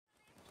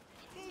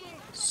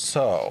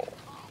So,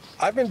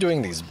 I've been doing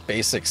these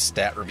basic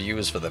stat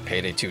reviews for the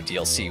PD2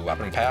 DLC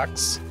weapon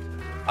packs.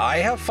 I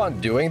have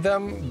fun doing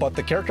them, but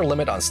the character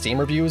limit on Steam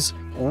reviews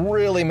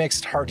really makes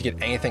it hard to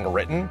get anything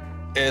written,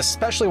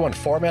 especially when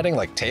formatting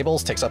like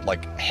tables takes up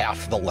like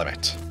half the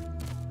limit.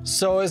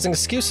 So as an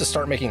excuse to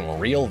start making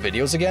real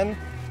videos again,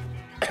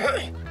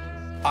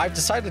 I've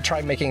decided to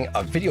try making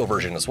a video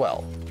version as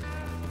well.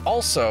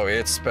 Also,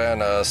 it's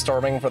been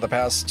storming for the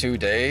past 2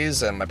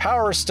 days and my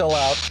power is still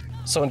out,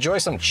 so enjoy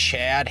some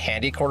Chad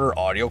handy-quarter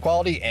audio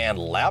quality and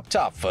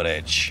laptop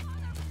footage.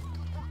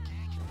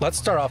 Let's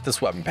start off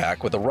this weapon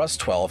pack with the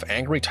Rus12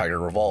 Angry Tiger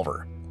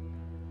Revolver.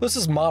 This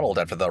is modeled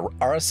after the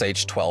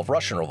Rus12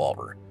 Russian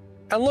Revolver,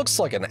 and looks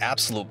like an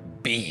absolute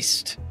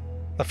beast.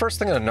 The first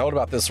thing to note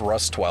about this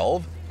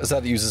Rus12 is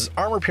that it uses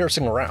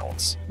armor-piercing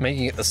rounds,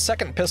 making it the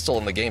second pistol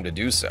in the game to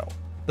do so.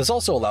 This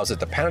also allows it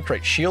to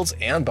penetrate shields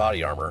and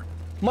body armor,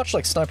 much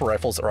like sniper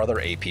rifles or other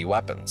AP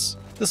weapons.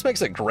 This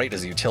makes it great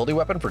as a utility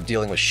weapon for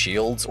dealing with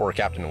shields or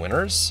Captain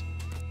Winners.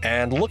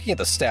 And looking at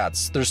the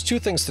stats, there's 2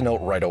 things to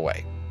note right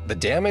away: the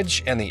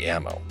damage and the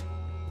ammo.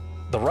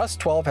 The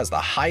Rus12 has the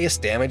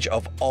highest damage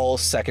of all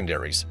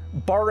secondaries,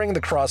 barring the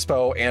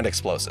crossbow and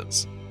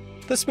explosives.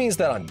 This means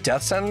that on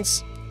death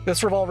sentence,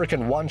 this revolver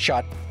can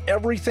one-shot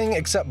everything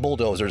except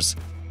bulldozers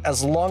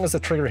as long as the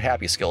trigger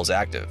happy skill is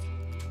active.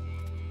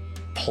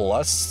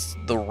 Plus,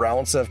 the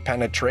rounds have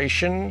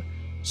penetration,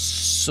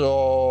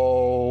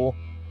 so...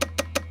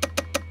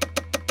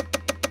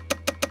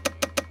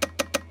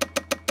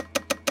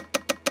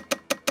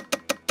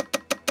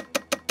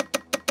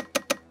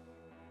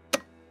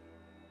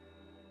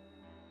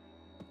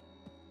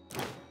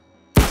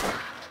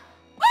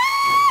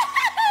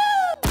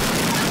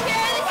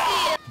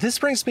 This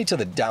brings me to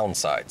the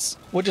downsides,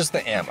 which is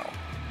the ammo.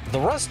 The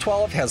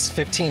Rus12 has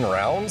 15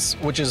 rounds,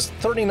 which is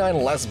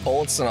 39 less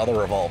bullets than other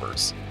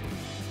revolvers.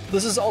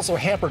 This is also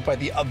hampered by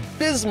the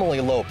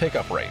abysmally low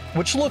pickup rate,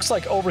 which looks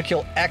like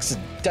Overkill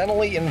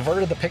accidentally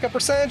inverted the pickup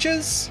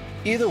percentages.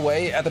 Either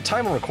way, at the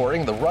time of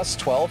recording, the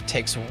Rus12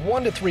 takes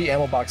 1 to 3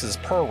 ammo boxes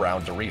per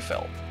round to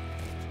refill.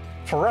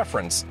 For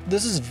reference,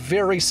 this is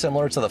very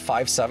similar to the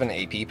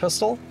 5.7 AP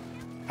pistol.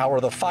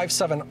 However, the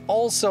 5.7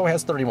 also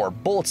has 30 more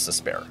bullets to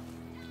spare.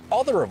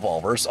 Other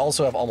revolvers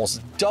also have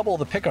almost double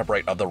the pickup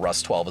rate of the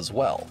Rus12 as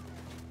well.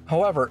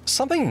 However,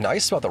 something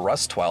nice about the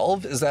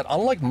Rus12 is that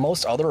unlike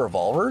most other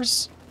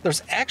revolvers,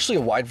 there's actually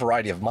a wide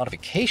variety of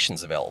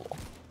modifications available.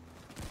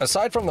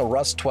 Aside from the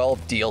Rus12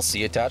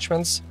 DLC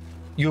attachments,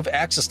 you have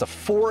access to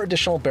 4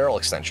 additional barrel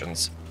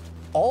extensions,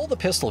 all the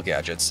pistol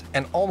gadgets,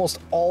 and almost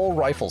all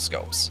rifle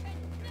scopes.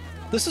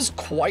 This is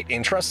quite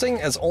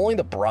interesting as only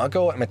the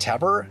Bronco and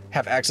Metaver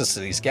have access to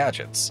these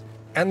gadgets,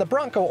 and the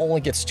Bronco only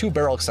gets 2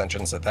 barrel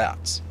extensions at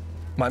that.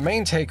 My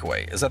main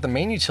takeaway is that the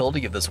main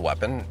utility of this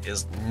weapon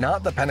is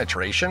not the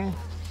penetration,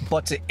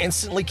 but to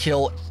instantly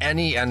kill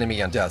any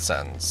enemy on death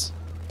sentence.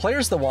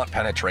 Players that want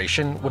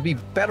penetration would be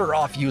better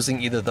off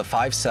using either the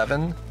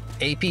 5.7,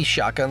 AP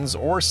shotguns,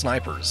 or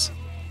snipers,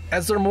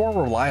 as they're more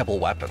reliable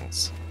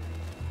weapons.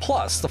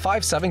 Plus, the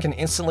 5.7 can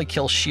instantly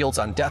kill shields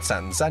on death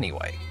sentence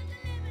anyway.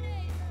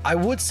 I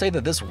would say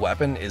that this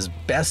weapon is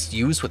best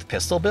used with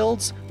pistol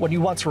builds when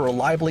you want to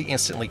reliably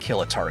instantly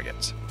kill a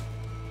target.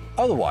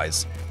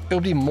 Otherwise, it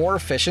would be more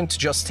efficient to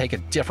just take a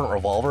different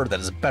revolver that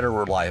has better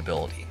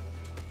reliability.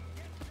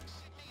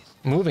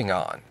 Moving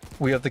on,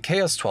 we have the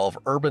KS-12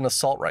 Urban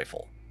Assault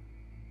Rifle.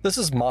 This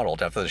is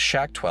modeled after the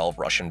Shak-12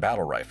 Russian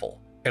battle rifle.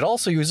 It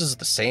also uses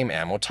the same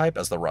ammo type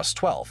as the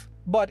Rus-12,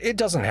 but it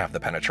doesn't have the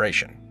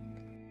penetration.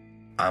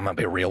 I'm gonna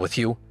be real with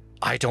you,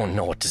 I don't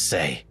know what to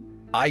say.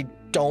 I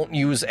don't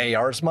use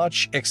ARs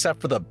much,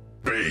 except for the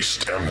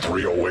Based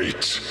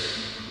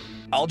M308.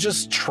 I'll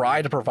just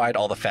try to provide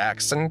all the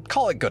facts and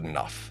call it good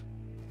enough.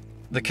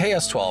 The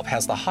KS-12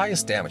 has the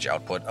highest damage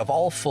output of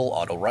all full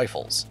auto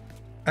rifles,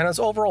 and has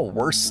overall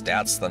worse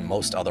stats than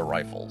most other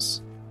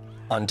rifles.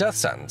 On death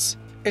sentence,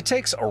 it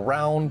takes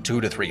around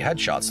 2 to 3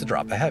 headshots to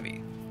drop a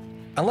heavy,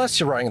 unless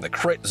you're running the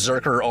Crit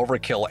Zerker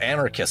Overkill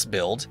Anarchist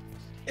build,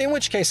 in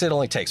which case it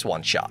only takes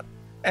 1 shot,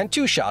 and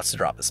 2 shots to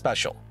drop the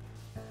special.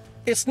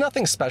 It's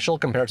nothing special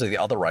compared to the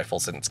other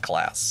rifles in its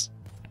class.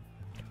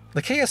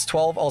 The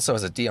KS-12 also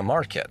has a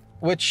DMR kit,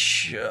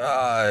 which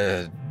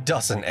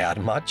doesn't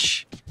add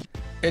much.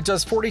 It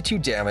does 42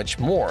 damage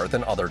more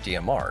than other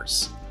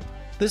DMRs.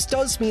 This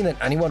does mean that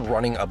anyone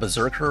running a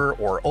Berserker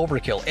or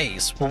Overkill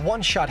Ace will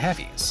one-shot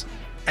heavies,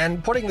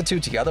 and putting the 2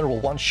 together will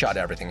one-shot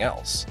everything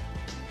else.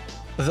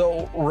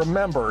 Though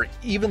remember,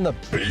 even the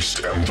Based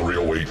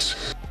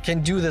M308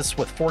 can do this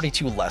with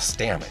 42 less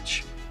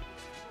damage.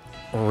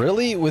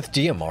 Really, with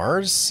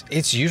DMRs,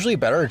 it's usually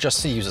better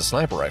just to use a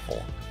sniper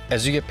rifle,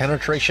 as you get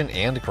penetration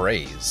and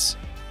graze.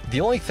 The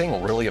only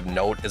thing really of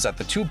note is that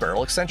the 2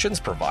 barrel extensions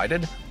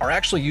provided are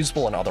actually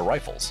usable in other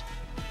rifles,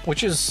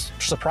 which is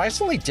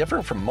surprisingly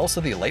different from most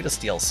of the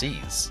latest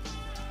DLCs.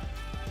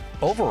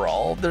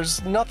 Overall,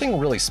 there's nothing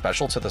really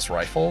special to this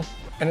rifle,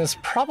 and is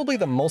probably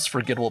the most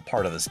forgettable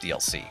part of this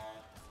DLC.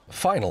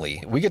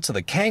 Finally, we get to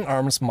the Kang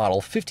Arms Model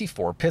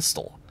 54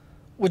 pistol,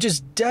 which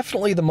is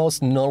definitely the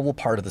most notable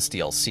part of this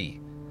DLC.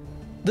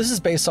 This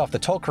is based off the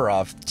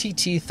Tokarev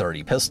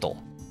TT-30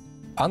 pistol.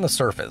 On the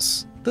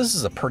surface, this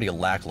is a pretty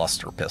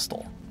lackluster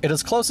pistol. It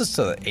is closest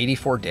to the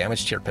 84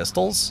 damage tier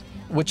pistols,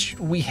 which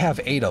we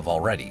have 8 of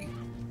already.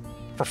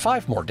 For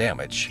 5 more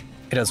damage,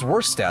 it has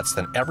worse stats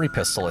than every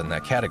pistol in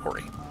that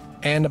category,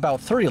 and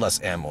about 30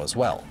 less ammo as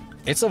well.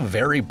 It's a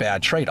very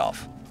bad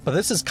trade-off, but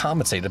this is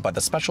compensated by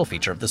the special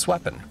feature of this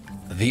weapon,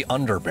 the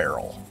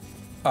Underbarrel.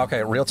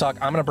 Okay, real talk,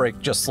 I'm gonna break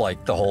just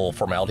like the whole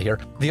formality here.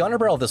 The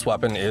Underbarrel of this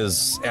weapon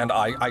is, and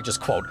I just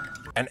quote,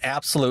 an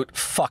absolute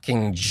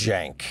fucking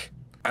jank.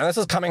 And this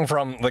is coming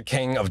from the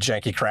king of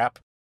janky crap.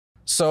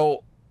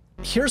 So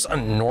here's a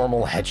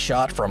normal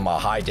headshot from a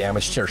high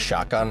damage tier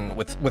shotgun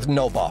with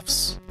no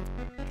buffs.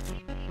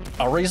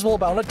 A reasonable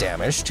amount of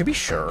damage, to be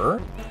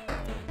sure.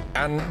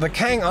 And the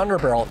Kang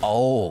Underbarrel,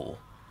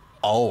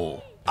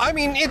 oh. I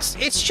mean,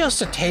 it's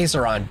just a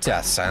taser on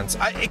death sense.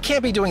 It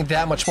can't be doing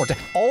that much more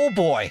oh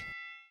boy.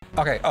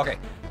 Okay,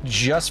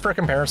 just for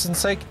comparison's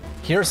sake,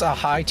 here's a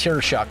high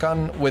tier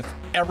shotgun with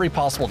every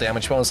possible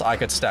damage bonus I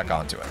could stack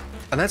onto it.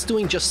 And that's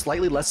doing just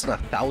slightly less than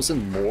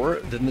 1,000 more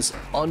than this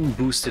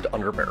unboosted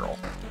Underbarrel.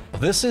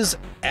 This is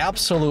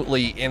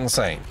absolutely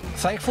insane.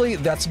 Thankfully,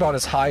 that's about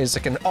as high as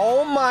it can.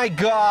 Oh my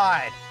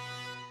god!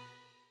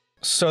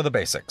 So the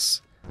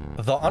basics.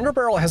 The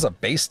Underbarrel has a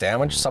base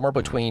damage somewhere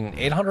between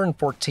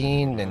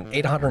 814 and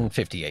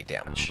 858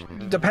 damage,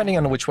 depending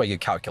on which way you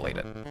calculate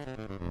it.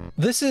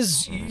 This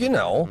is, you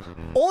know,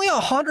 only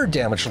 100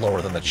 damage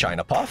lower than the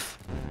China Puff.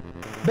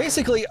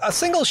 Basically, a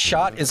single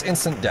shot is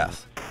instant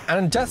death, and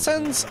in death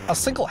sentence, a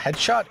single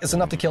headshot is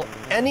enough to kill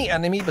any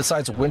enemy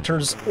besides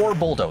Winters or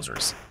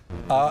Bulldozers,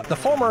 the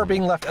former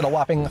being left at a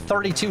whopping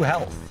 32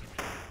 health.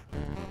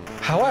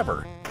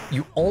 However,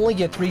 you only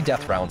get 3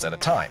 death rounds at a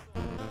time,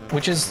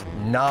 which is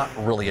not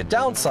really a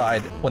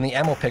downside when the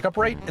ammo pickup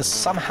rate is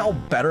somehow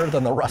better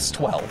than the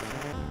Rus12.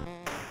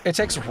 It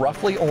takes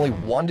roughly only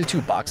 1 to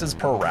 2 boxes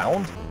per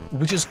round,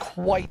 which is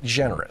quite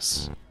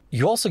generous.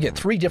 You also get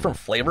 3 different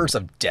flavors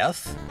of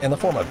death in the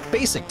form of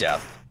Basic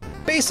Death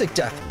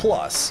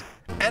Plus,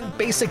 and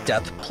Basic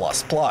Death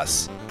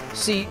Plus.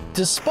 See,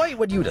 despite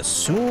what you'd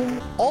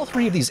assume, all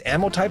 3 of these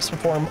ammo types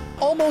perform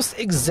almost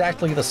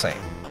exactly the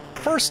same.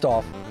 First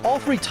off, all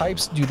 3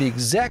 types do the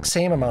exact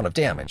same amount of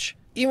damage,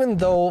 even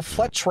though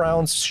Fletch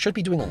rounds should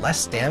be doing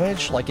less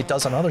damage like it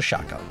does on other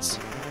shotguns.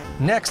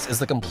 Next is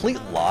the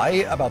complete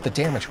lie about the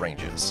damage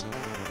ranges.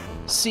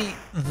 See,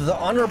 the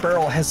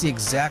Underbarrel has the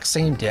exact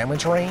same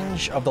damage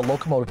range of the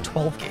Locomotive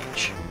 12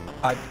 gauge.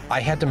 I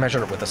had to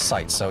measure it with a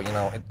sight, so, you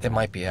know, it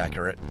might be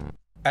accurate.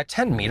 At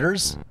 10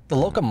 meters, the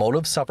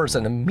Locomotive suffers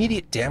an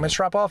immediate damage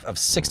drop-off of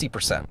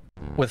 60%.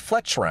 With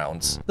Fletch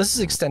rounds, this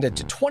is extended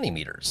to 20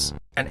 meters,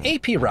 and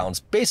AP rounds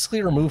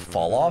basically remove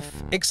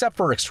fall-off, except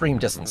for extreme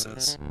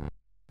distances.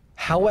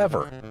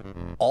 However,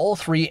 all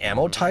 3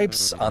 ammo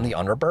types on the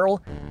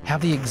Underbarrel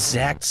have the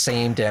exact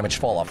same damage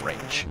fall-off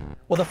range,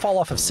 with a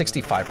fall-off of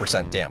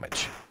 65%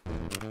 damage.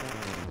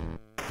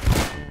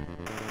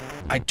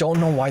 I don't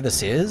know why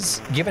this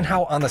is, given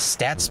how on the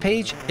stats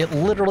page, it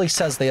literally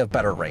says they have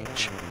better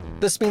range.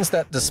 This means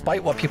that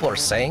despite what people are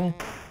saying,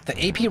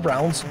 the AP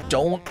rounds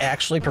don't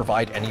actually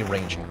provide any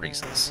range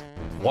increases.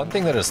 One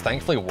thing that is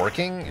thankfully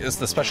working is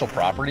the special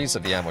properties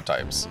of the ammo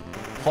types.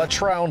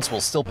 Fletch rounds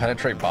will still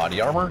penetrate body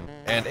armor,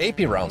 and AP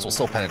rounds will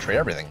still penetrate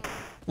everything.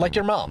 Like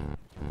your mom.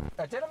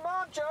 I did a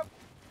mom jump!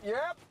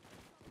 Yep!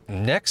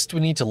 Next, we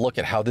need to look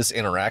at how this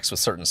interacts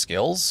with certain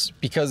skills,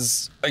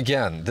 because,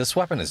 again, this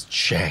weapon is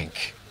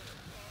jank.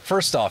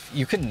 First off,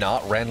 you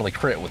cannot randomly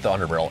crit with the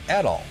Underbarrel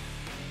at all.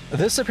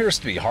 This appears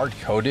to be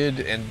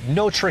hard-coded, and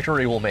no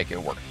trickery will make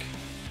it work.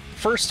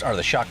 First are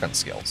the shotgun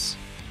skills.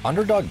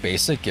 Underdog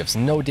Basic gives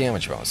no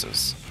damage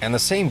bonuses, and the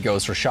same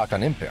goes for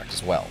Shotgun Impact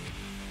as well.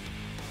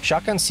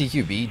 Shotgun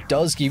CQB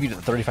does give you the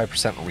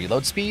 35%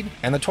 reload speed,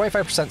 and the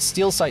 25%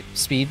 steel sight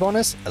speed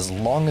bonus as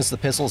long as the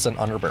pistol's in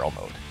Underbarrel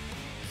mode.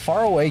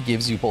 Far Away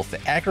gives you both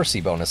the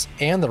accuracy bonus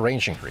and the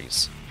range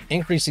increase,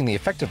 increasing the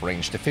effective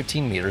range to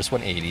 15 meters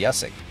when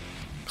ADSing.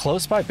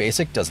 Close By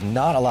Basic does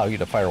not allow you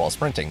to fire while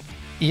sprinting,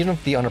 even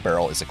if the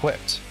Underbarrel is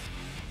equipped.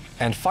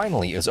 And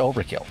finally is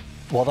Overkill.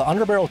 While the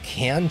Underbarrel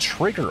can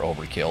trigger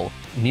Overkill,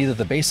 neither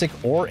the Basic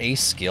or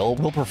Ace skill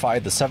will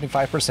provide the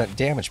 75%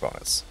 damage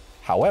bonus.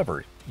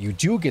 However, you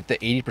do get the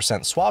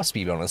 80% swap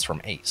speed bonus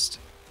from Aced.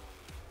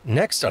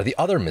 Next are the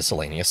other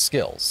miscellaneous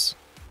skills.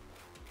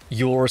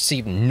 You will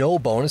receive no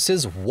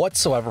bonuses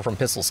whatsoever from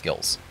pistol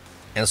skills,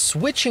 and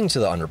switching to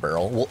the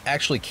Underbarrel will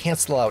actually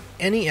cancel out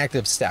any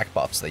active stack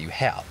buffs that you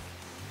have.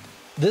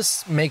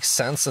 This makes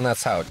sense, and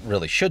that's how it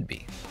really should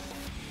be.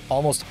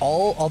 Almost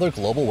all other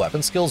global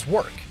weapon skills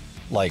work,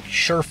 like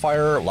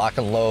Surefire, Lock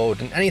and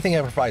Load, and anything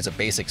that provides a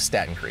basic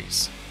stat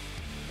increase.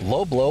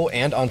 Low Blow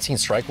and Unseen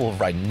Strike will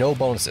provide no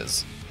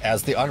bonuses,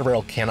 as the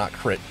Underbarrel cannot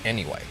crit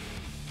anyway.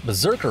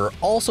 Berserker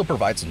also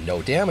provides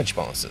no damage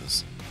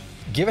bonuses.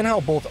 Given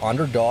how both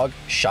Underdog,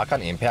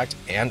 Shotgun Impact,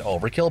 and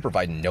Overkill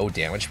provide no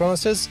damage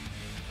bonuses,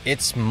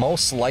 it's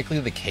most likely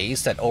the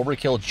case that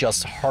Overkill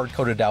just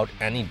hard-coded out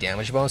any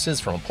damage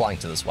bonuses from applying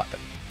to this weapon.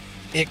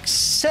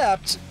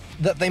 Except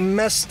that they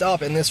messed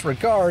up in this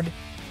regard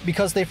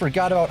because they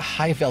forgot about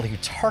high value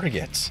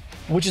target,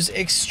 which is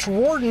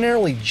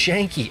extraordinarily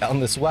janky on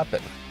this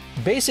weapon.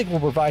 Basic will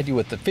provide you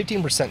with the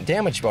 15%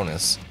 damage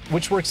bonus,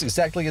 which works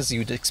exactly as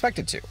you'd expect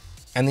it to.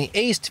 And the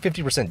aced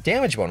 50%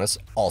 damage bonus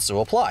also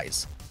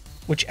applies,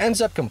 which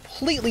ends up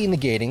completely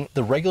negating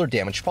the regular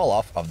damage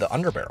falloff of the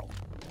underbarrel.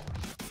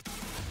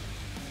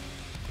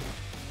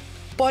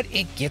 But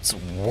it gets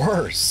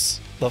worse.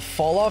 The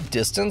falloff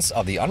distance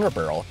of the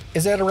underbarrel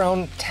is at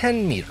around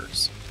 10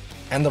 meters,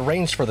 and the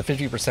range for the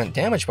 50%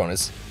 damage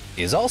bonus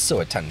is also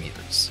at 10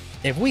 meters.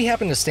 If we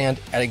happen to stand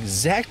at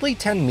exactly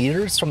 10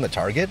 meters from the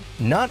target,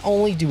 not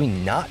only do we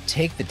not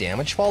take the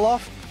damage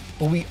falloff,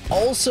 but we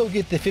also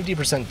get the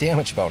 50%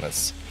 damage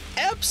bonus.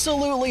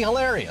 Absolutely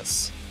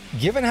hilarious!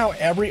 Given how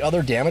every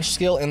other damage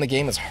skill in the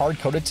game is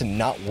hard-coded to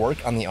not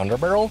work on the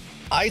underbarrel,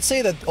 I'd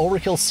say that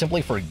Overkill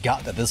simply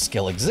forgot that this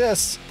skill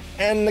exists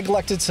and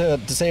neglected to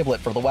disable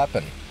it for the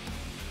weapon.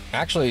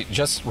 Actually,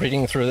 just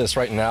reading through this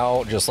right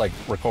now, just like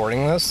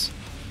recording this,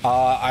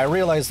 I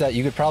realized that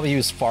you could probably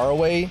use Far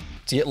Away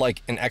to get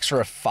like an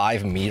extra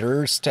 5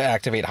 meters to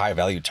activate high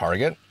value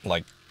target.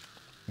 Like,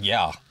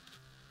 yeah.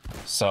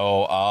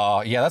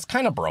 So, yeah, that's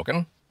kind of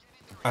broken.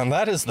 And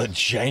that is the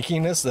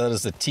jankiness that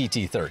is the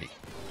TT30.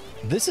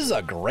 This is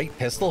a great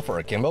pistol for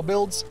akimbo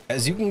builds,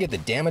 as you can get the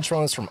damage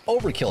bonus from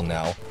Overkill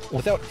now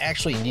without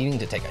actually needing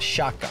to take a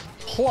shotgun.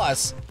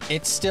 Plus,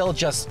 it still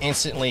just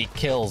instantly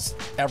kills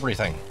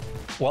everything.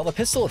 While the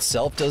pistol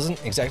itself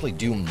doesn't exactly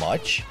do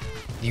much,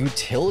 the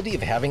utility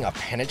of having a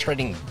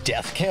penetrating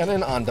death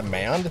cannon on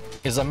demand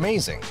is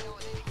amazing.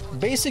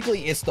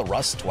 Basically, it's the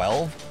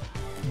Rus12,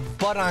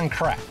 but on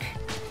crack.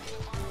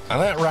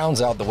 And that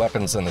rounds out the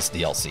weapons in this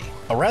DLC.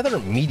 A rather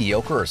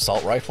mediocre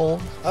assault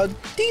rifle, a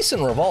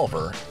decent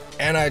revolver,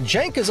 and a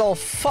jank as all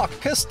fuck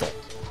pistol.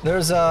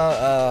 There's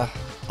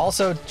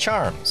also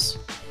charms.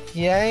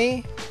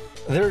 Yay?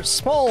 They're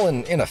small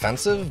and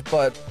inoffensive,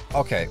 but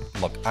okay,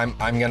 look, I'm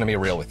gonna be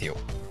real with you.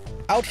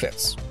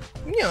 Outfits.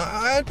 Yeah,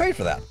 I'd pay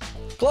for that.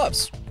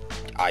 Gloves.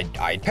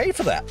 I'd pay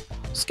for that.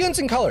 Skins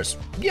and colors.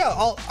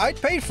 Yeah,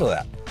 I'd pay for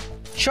that.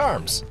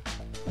 Charms.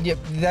 Yep,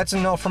 that's a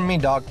no from me,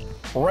 dog.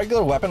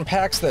 Regular weapon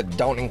packs that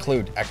don't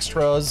include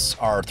extras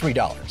are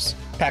 $3.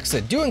 Packs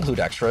that do include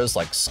extras,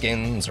 like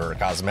skins or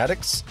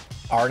cosmetics,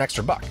 are an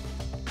extra $1.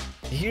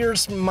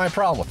 Here's my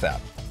problem with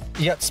that.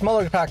 You got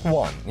Smuggler Pack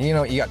 1, you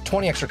got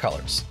 20 extra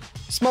colors.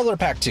 Smuggler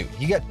Pack 2,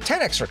 you got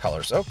 10 extra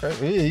colors,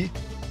 okay.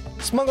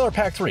 Smuggler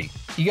Pack 3,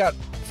 you got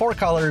 4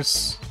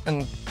 colors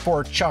and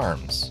 4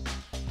 charms.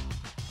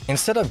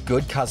 Instead of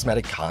good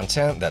cosmetic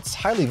content that's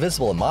highly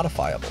visible and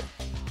modifiable,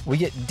 we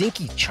get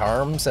dinky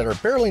charms that are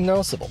barely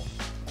noticeable.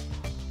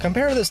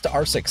 Compare this to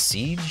R6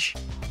 Siege,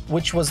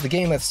 which was the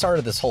game that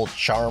started this whole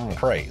charm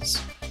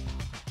craze.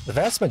 The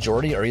vast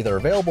majority are either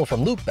available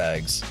from loot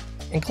bags,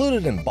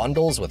 included in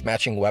bundles with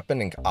matching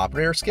weapon and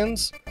operator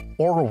skins,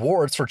 or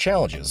rewards for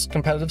challenges,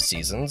 competitive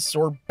seasons,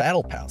 or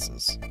battle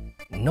passes.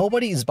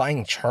 Nobody is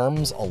buying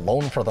charms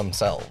alone for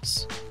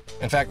themselves.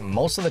 In fact,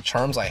 most of the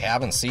charms I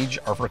have in Siege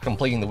are for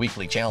completing the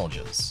weekly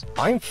challenges.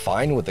 I'm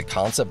fine with the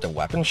concept of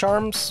weapon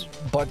charms,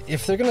 but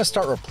if they're gonna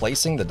start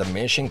replacing the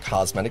diminishing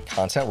cosmetic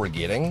content we're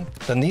getting,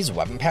 then these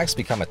weapon packs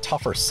become a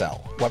tougher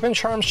sell. Weapon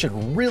charms should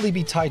really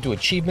be tied to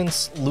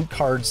achievements, loot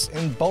cards,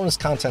 and bonus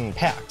content in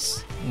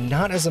packs,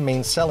 not as a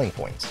main selling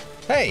point.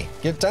 Hey,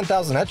 get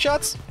 10,000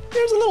 headshots?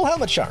 Here's a little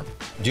helmet charm.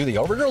 Do the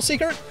Overdrill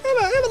secret?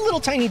 Have a little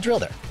tiny drill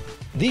there.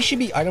 These should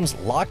be items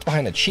locked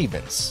behind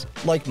achievements,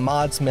 like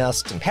mods,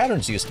 masks, and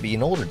patterns used to be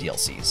in older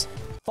DLCs.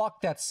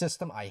 Fuck that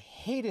system, I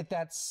hated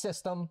that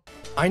system.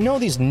 I know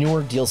these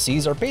newer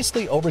DLCs are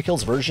basically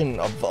Overkill's version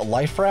of a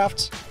life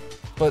raft,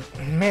 but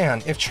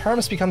man, if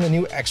charms become the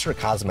new extra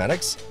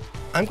cosmetics,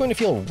 I'm going to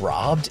feel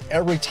robbed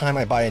every time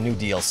I buy a new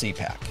DLC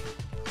pack.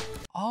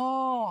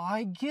 Oh,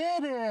 I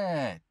get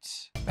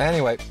it.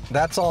 Anyway,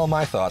 that's all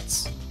my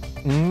thoughts.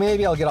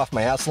 Maybe I'll get off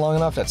my ass long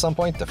enough at some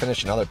point to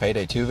finish another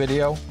Payday 2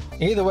 video.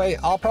 Either way,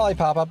 I'll probably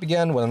pop up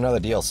again when another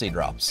DLC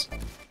drops.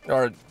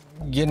 Or,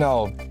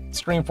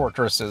 Scream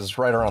Fortress is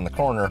right around the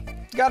corner.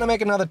 Gotta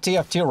make another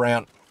TF2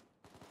 rant.